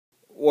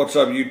What's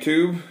up,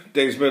 YouTube?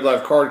 Dave's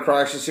Midlife Card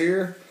Crisis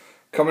here,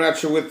 coming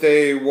at you with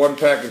a one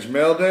package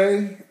mail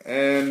day,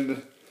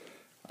 and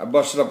I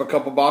busted up a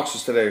couple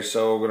boxes today,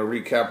 so we're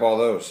going to recap all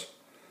those.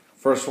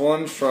 First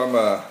one's from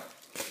the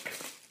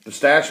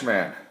Stache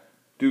Man,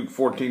 Duke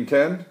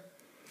 1410.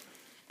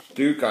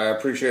 Duke, I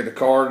appreciate the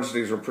cards.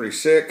 These were pretty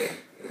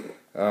sick.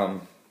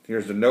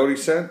 Here's the note he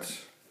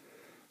sent.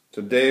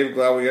 So Dave,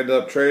 glad we ended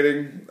up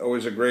trading.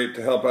 Always a great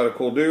to help out a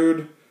cool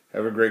dude.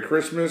 Have a great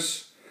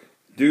Christmas.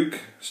 Duke,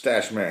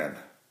 Stache Man.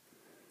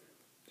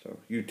 So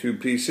YouTube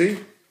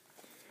PC.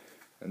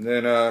 And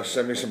then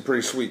sent me some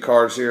pretty sweet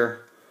cards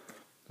here.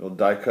 Little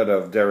die cut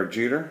of Derek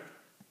Jeter.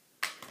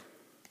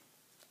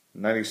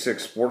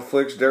 96 Sport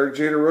Flicks Derek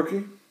Jeter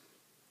rookie.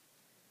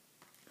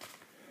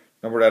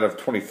 Numbered out of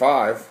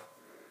 25.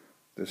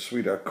 This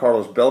sweet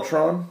Carlos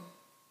Beltran.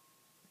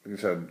 I think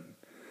it's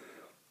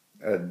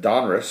a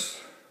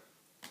Donruss.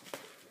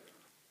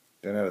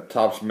 Then at a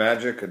Topps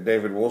Magic, a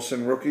David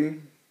Wilson rookie.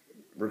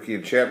 Rookie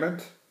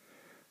Enchantment.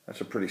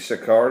 That's a pretty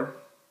sick card.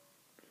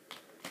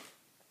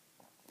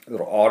 A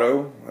little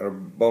auto out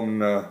of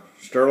Bowman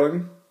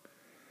Sterling.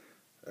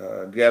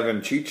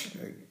 Gavin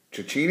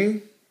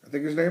Cecchini, I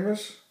think his name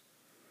is.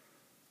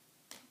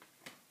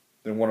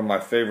 Then one of my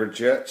favorite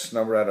Jets,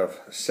 number out of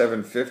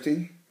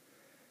 750.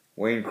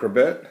 Wayne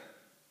Corbett.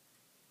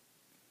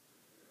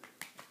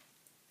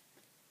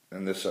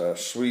 And this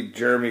sweet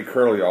Jeremy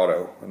Curley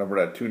auto, numbered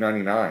at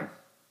 299.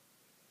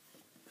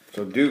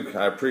 So Duke,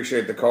 I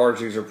appreciate the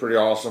cards. These are pretty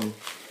awesome.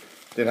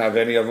 Didn't have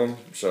any of them,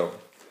 so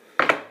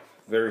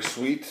very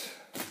sweet.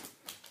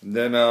 And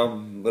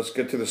then let's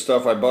get to the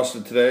stuff I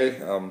busted today.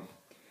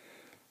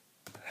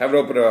 Haven't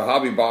opened a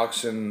hobby box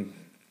since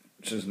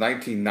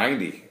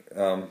 1990.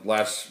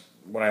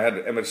 When I had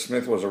Emmitt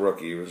Smith was a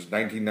rookie. It was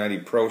 1990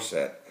 Pro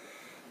set.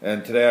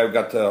 And today I've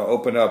got to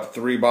open up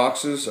 3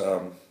 boxes.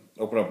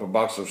 Open up a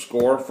box of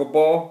Score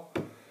football,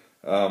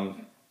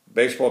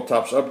 baseball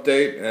Topps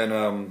update,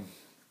 and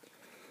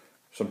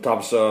some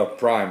Topps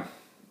Prime.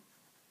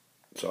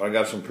 So I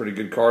got some pretty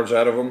good cards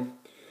out of them.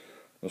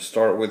 Let's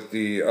start with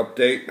the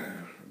update.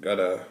 Got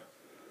a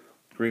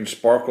green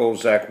sparkle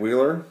Zach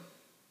Wheeler.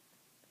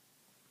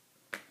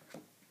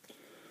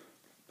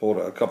 Pulled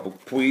a couple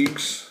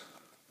Puigs.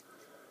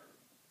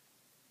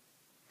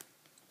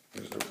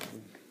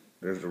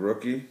 There's the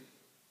rookie.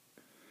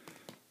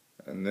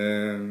 And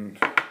then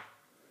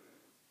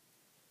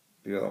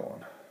the other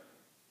one.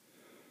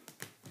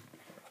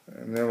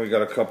 And then we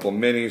got a couple of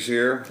minis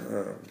here.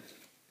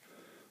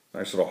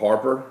 Nice little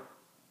Harper.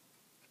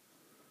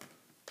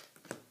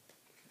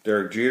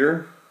 Derek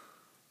Jeter.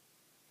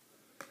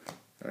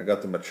 And I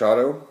got the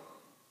Machado.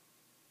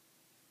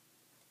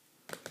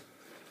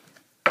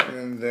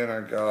 And then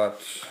I got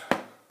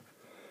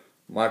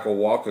Michael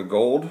Walker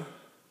Gold.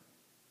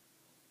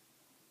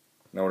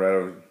 Numbered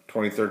out of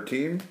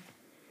 2013.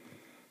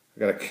 I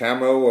got a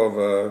camo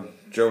of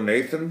Joe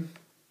Nathan.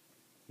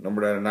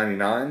 Numbered out of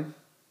 99.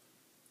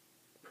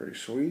 Pretty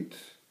sweet.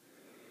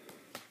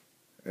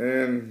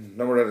 And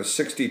numbered out of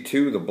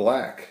 62, the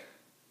black.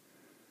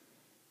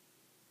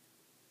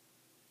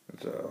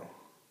 It's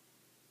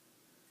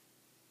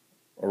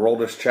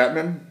Aroldis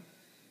Chapman.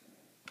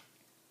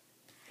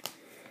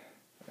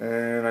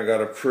 And I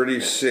got a pretty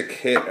sick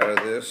hit out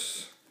of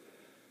this.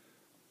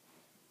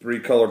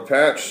 3-colored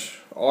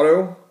patch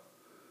auto.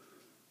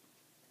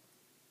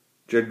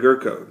 Jed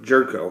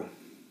Jerko.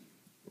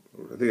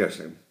 I think that's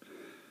his name.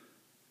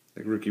 I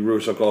think Ricky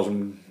Russo calls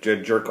him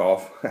Jed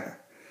Jerkoff.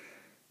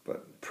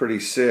 But pretty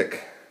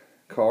sick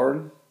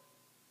card.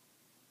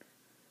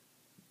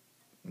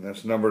 And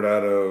that's numbered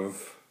out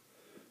of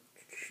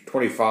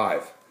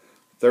 25.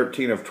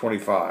 13 of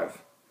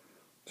 25.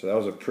 So that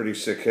was a pretty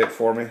sick hit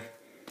for me.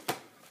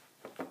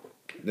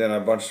 Then a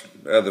bunch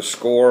of the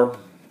Score.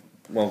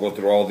 Won't go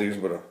through all these,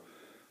 but a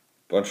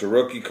bunch of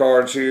rookie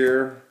cards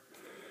here.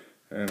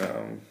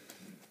 And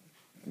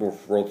we'll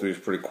roll through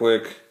these pretty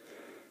quick.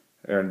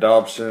 Aaron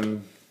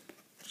Dobson.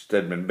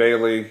 Stedman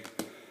Bailey.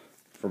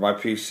 For my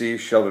PC,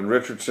 Sheldon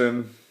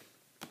Richardson.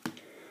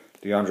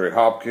 DeAndre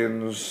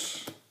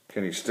Hopkins.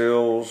 Kenny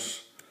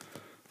Stills.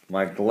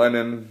 Mike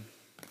Glennon.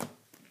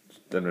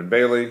 Stedman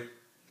Bailey.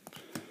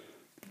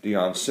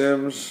 Deion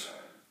Sims.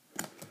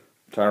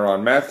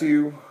 Tyrann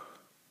Mathieu.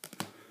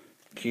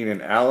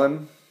 Keenan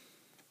Allen.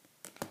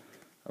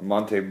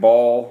 Monte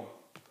Ball.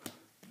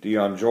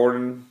 Dion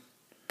Jordan.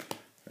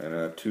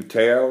 And 2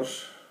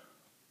 Teos.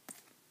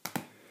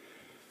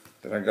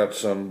 Then I got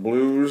some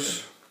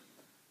blues.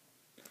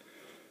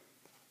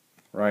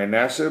 Ryan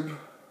Nassib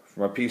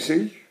for my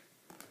PC.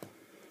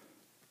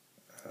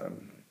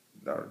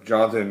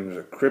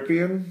 Jonathan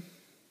Kripien.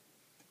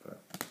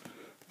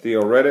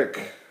 Theo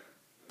Reddick.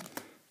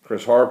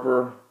 Chris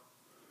Harper.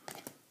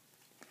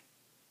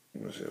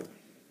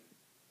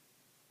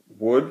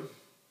 Wood.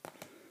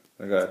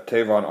 I got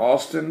Tavon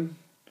Austin.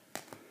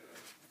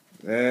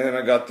 And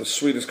I got the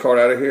sweetest card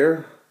out of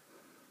here.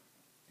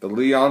 The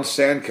Leon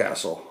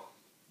Sandcastle.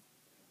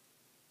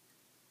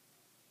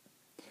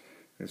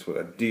 It's with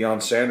a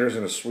Deion Sanders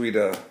and a sweet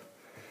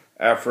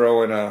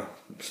afro and a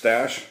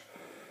stash.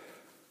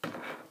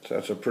 So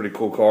that's a pretty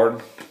cool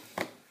card.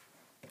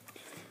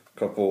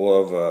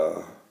 Couple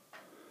of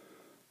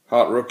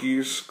hot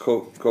rookies: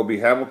 Kobe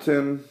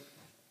Hamilton,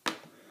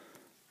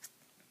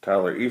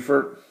 Tyler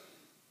Eifert.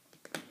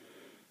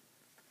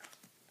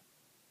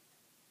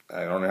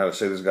 I don't know how to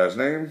say this guy's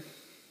name.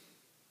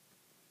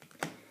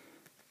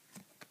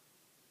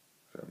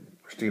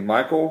 Christine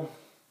Michael,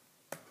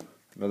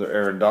 another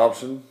Aaron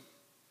Dobson,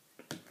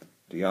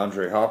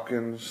 DeAndre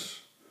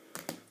Hopkins,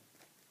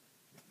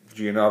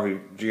 Giovanni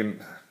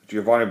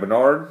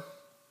Bernard,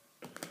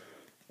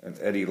 and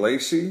Eddie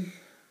Lacy,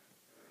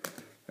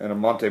 and a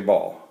Monte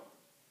Ball.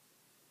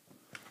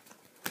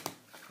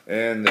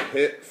 And the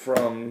hit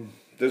from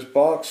this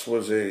box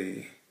was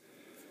a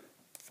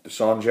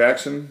Deshaun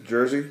Jackson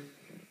jersey.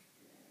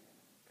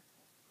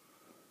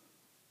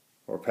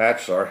 Or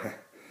patch, sorry.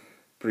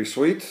 Pretty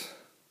sweet.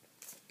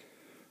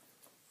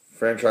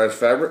 Franchise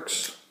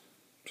Fabrics.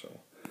 So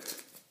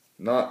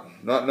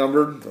not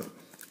numbered, but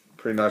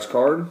pretty nice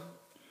card.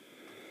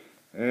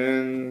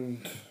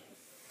 And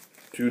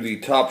to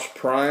the Topps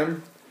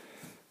Prime,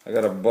 I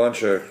got a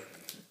bunch of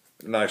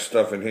nice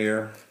stuff in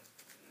here.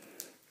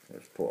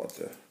 Let's pull out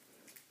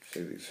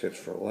save these hits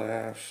for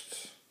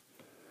last.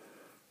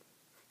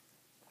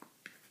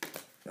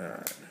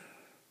 Alright.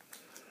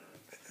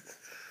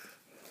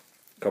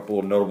 Couple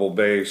of notable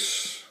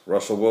base: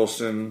 Russell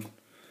Wilson,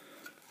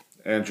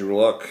 Andrew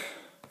Luck,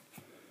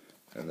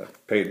 and the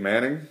Peyton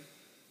Manning.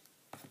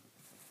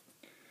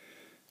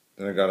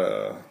 Then I got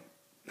a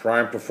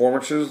Prime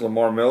Performances,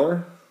 Lamar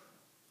Miller.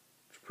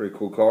 It's a pretty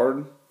cool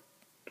card.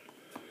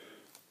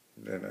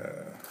 Then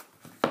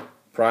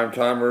Prime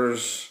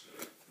Timers,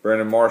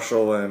 Brandon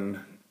Marshall and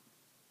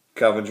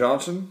Calvin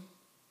Johnson.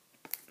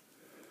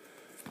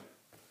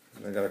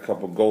 And I got a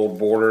couple gold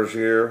borders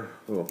here.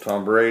 A little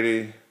Tom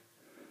Brady,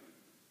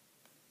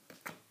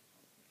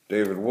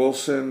 David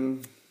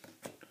Wilson,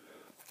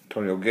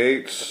 Antonio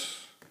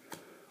Gates,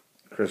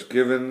 Chris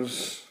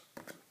Givens,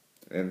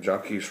 and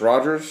Jaquise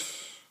Rogers.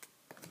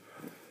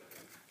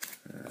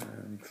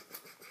 And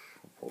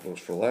we'll pull those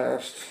for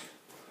last.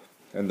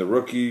 And the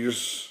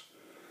rookies: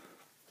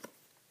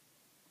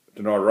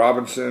 Denard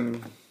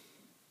Robinson,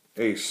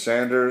 Ace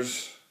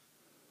Sanders,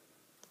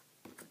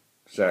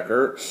 Zach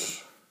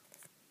Ertz,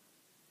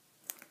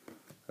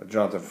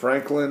 Jonathan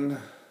Franklin,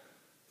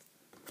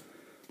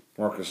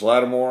 Marcus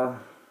Lattimore,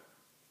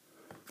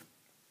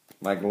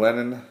 Mike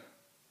Lennon,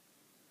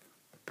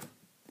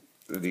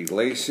 Eddie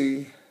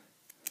Lacy,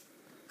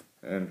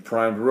 and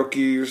primed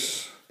rookies.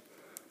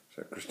 Is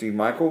that Christine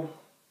Michael?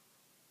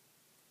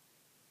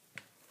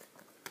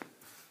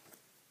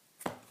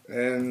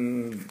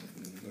 And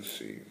let's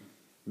see,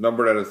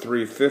 numbered out of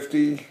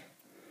 350,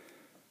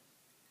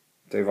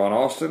 Davon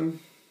Austin.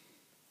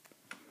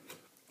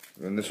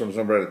 And this one's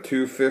numbered out of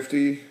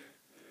 250,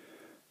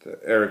 to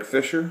Eric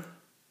Fisher.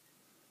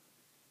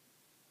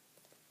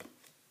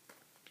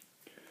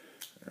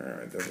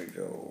 Alright, there we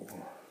go.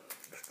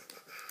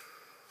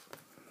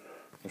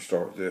 We'll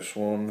start with this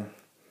one.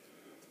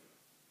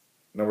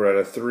 Number out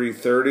of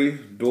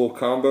 330, dual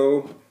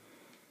combo,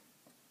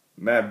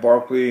 Matt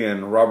Barkley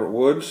and Robert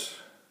Woods.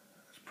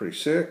 That's pretty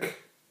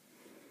sick.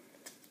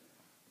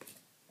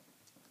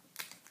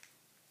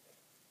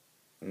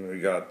 And we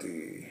got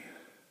the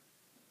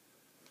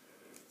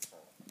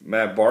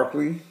Matt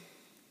Barkley.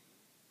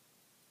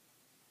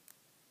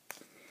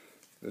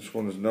 This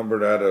one is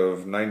numbered out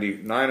of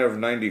 99 of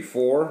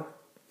 94.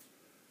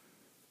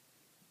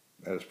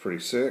 That is pretty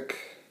sick.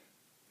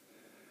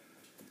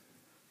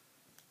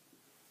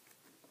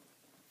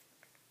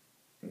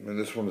 And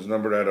this one is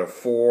numbered out of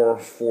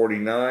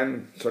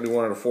 449.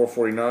 71 out of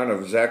 449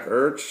 of Zach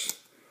Ertz.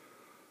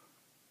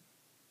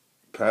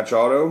 Patch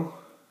auto.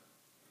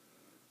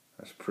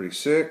 That's pretty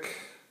sick.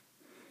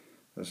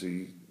 Let's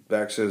see.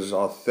 Back says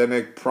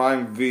authentic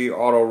Prime V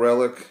auto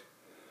relic.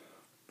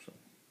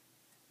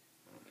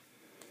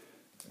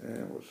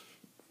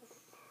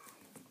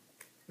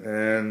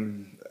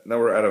 And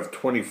number out of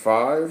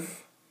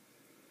 25,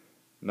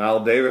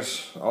 Nile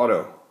Davis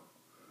auto.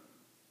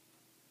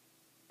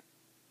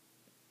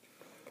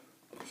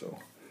 So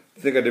I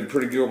think I did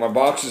pretty good with my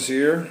boxes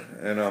here,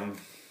 and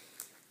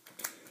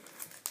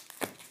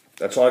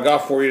that's all I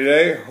got for you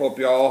today. Hope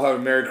you all have a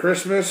Merry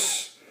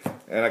Christmas,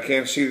 and I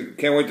can't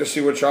wait to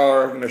see what y'all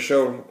are going to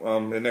show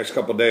in the next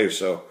couple days.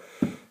 So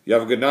you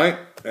have a good night,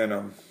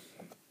 and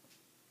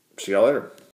see y'all later.